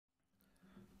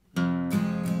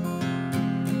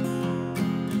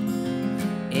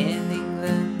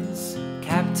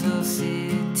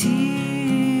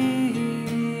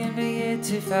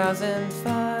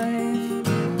2005,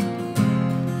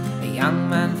 a young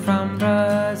man from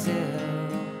Brazil,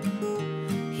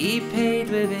 he paid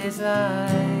with his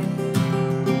life.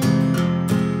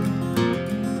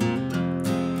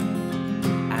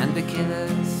 And the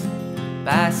killers,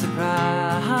 by surprise,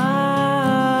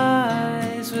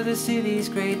 were the city's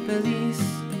great police,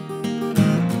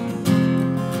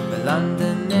 the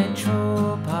London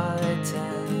Metropolitan.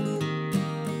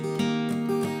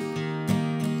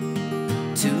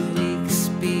 2 weeks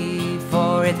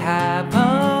before it happened,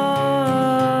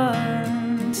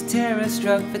 terror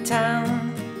struck the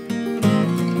town.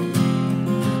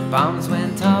 Bombs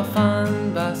went off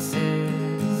on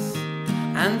buses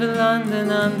and the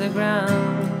London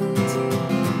Underground.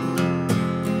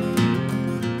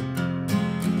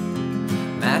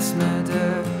 Mass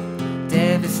murder,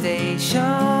 devastation,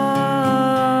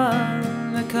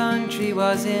 the country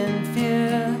was in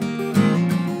fear.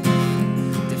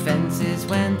 Defenses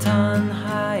went on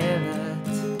high alert,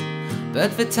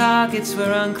 but the targets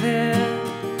were unclear.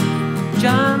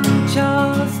 Jean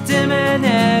Charles de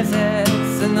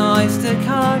Menezes, an oyster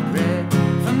cart bred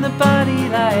from the body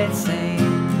light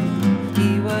saying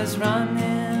he was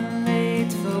running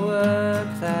late for work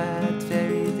that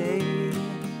very day.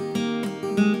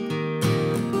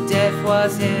 Death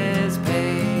was his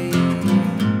pay.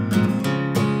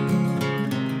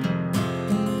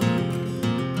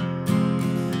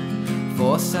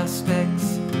 4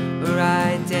 suspects were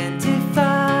identified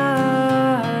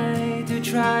who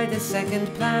tried a second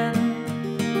plan.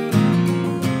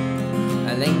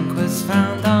 A link was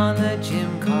found on the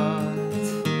gym card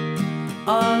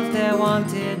of their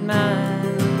wanted man,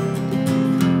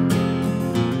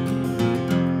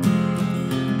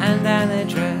 and an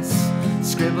address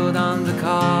scribbled on the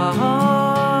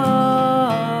card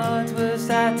was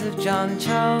that of Jean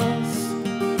Charles.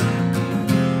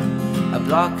 A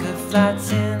block of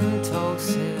flats in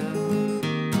Tulsa,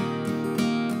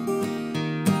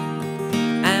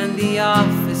 and the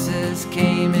officers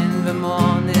came in the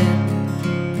morning.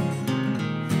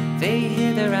 They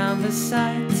hid around the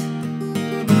site,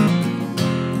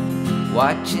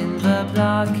 watching the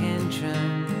block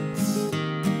entrance,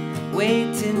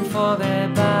 waiting for their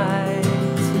bite.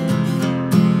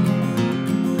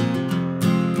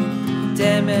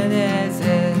 De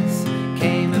Menezes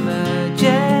came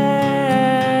emerging,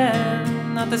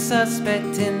 not the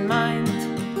suspect in mind,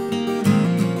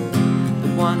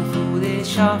 but one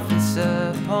foolish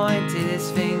officer pointed his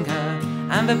finger,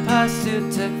 and the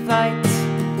pursuit took flight.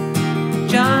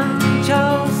 Jean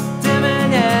Charles de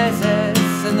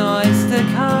Menezes, an oyster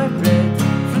cart bred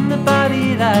from the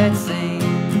body light scene,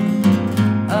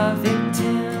 a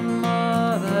victim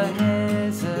of a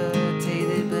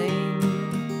hesitated blame,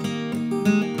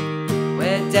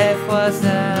 where death was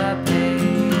the pay.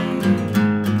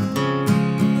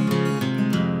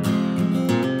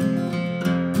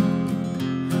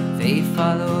 They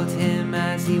followed him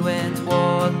as he went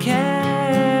walking,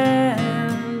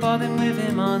 brought him with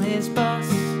him on his bus,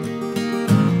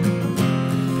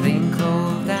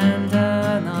 plain-clothed and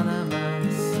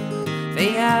anonymous.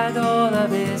 They had all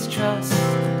of his trust.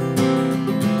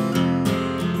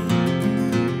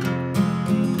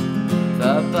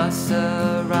 The bus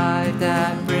arrived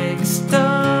at Brixton,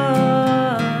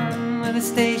 where the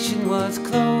station was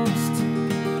closed,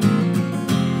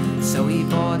 so he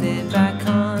boarded back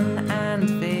on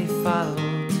and they followed.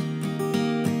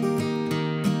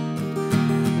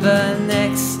 The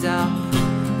next stop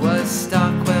was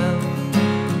Stockwell.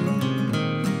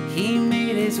 He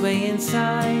made his way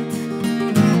inside.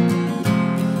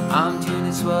 Armed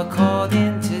units were called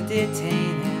in to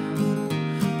detain him,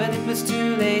 but it was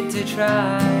too late to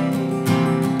try.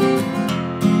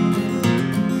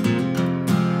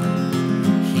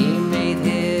 He made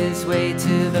his way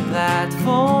to the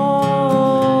platform.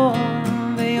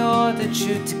 They ordered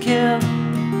shoot to kill,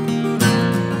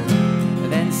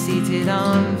 then seated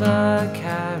on the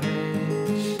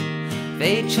carriage,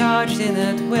 they charged in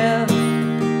at will.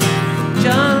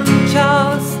 Jean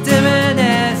Charles de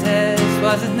Menezes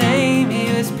was his name. He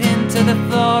was pinned to the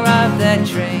floor of that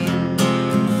train.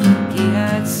 He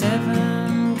had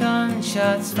 7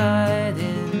 gunshots fired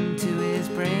into his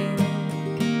brain.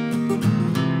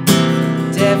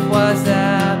 Death was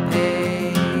the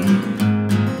pay.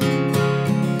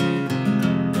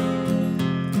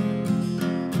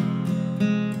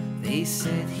 They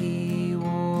said he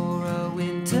wore a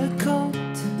winter coat.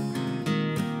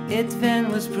 It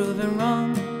then was proven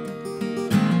wrong.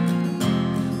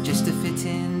 Just a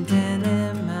fitting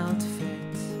denim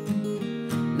outfit,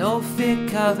 no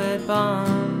fit-covered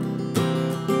bomb.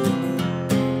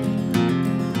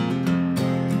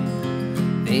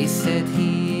 They said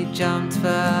he'd jumped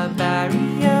the barrier.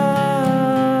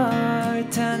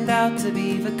 It turned out to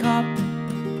be the cop.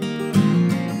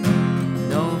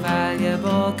 No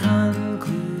valuable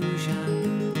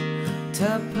conclusion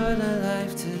to put a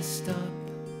life to stop.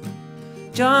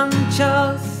 Jean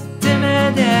Charles de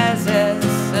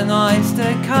Menezes, an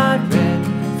oyster card red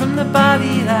from the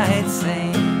body that had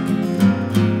slain,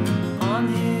 on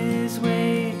his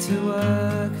way to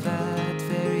work that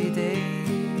very day.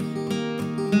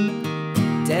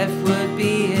 Death would